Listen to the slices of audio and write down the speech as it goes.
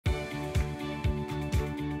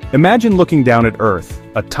Imagine looking down at Earth,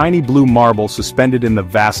 a tiny blue marble suspended in the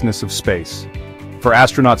vastness of space. For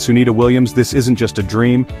astronaut Sunita Williams, this isn't just a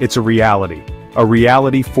dream, it's a reality. A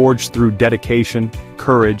reality forged through dedication,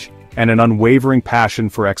 courage, and an unwavering passion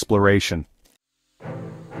for exploration.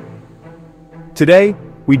 Today,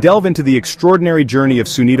 we delve into the extraordinary journey of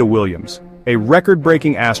Sunita Williams, a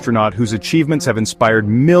record-breaking astronaut whose achievements have inspired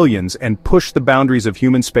millions and pushed the boundaries of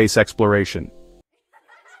human space exploration.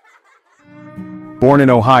 Born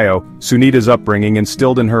in Ohio, Sunita's upbringing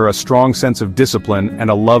instilled in her a strong sense of discipline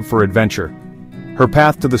and a love for adventure. Her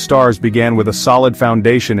path to the stars began with a solid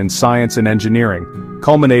foundation in science and engineering,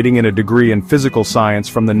 culminating in a degree in physical science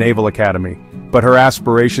from the Naval Academy. But her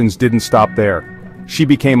aspirations didn't stop there. She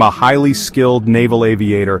became a highly skilled naval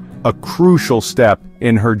aviator, a crucial step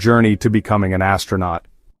in her journey to becoming an astronaut.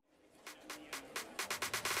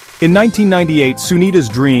 In 1998, Sunita's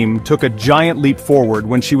dream took a giant leap forward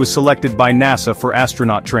when she was selected by NASA for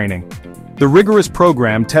astronaut training. The rigorous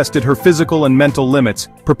program tested her physical and mental limits,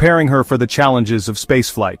 preparing her for the challenges of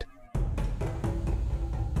spaceflight.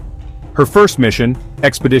 Her first mission,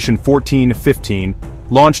 Expedition 1415,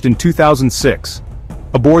 launched in 2006.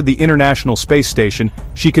 Aboard the International Space Station,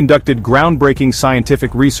 she conducted groundbreaking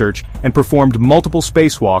scientific research and performed multiple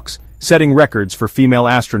spacewalks, setting records for female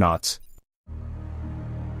astronauts.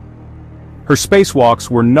 Her spacewalks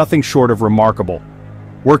were nothing short of remarkable.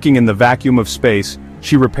 Working in the vacuum of space,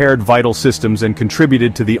 she repaired vital systems and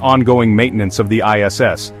contributed to the ongoing maintenance of the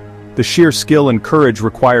ISS. The sheer skill and courage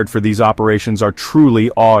required for these operations are truly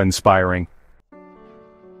awe-inspiring.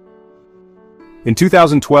 In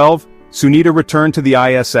 2012, Sunita returned to the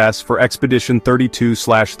ISS for Expedition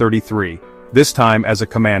 32/33, this time as a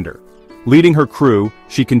commander. Leading her crew,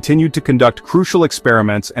 she continued to conduct crucial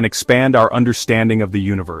experiments and expand our understanding of the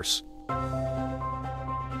universe.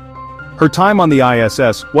 Her time on the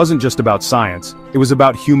ISS wasn't just about science, it was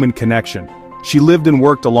about human connection. She lived and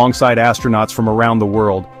worked alongside astronauts from around the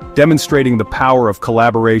world, demonstrating the power of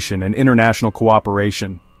collaboration and international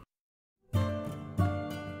cooperation.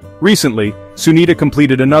 Recently, Sunita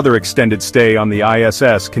completed another extended stay on the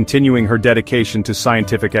ISS, continuing her dedication to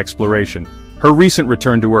scientific exploration. Her recent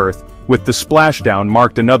return to Earth, with the splashdown,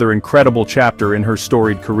 marked another incredible chapter in her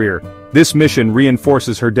storied career. This mission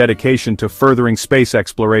reinforces her dedication to furthering space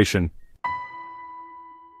exploration.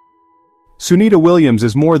 Sunita Williams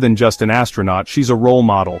is more than just an astronaut, she's a role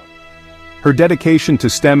model. Her dedication to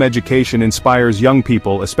STEM education inspires young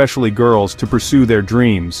people, especially girls, to pursue their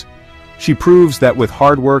dreams. She proves that with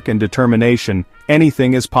hard work and determination,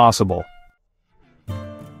 anything is possible.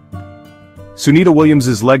 Sunita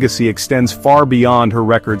Williams' legacy extends far beyond her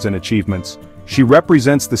records and achievements. She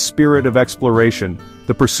represents the spirit of exploration,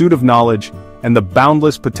 the pursuit of knowledge, and the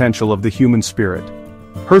boundless potential of the human spirit.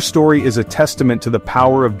 Her story is a testament to the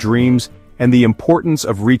power of dreams and the importance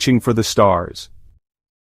of reaching for the stars.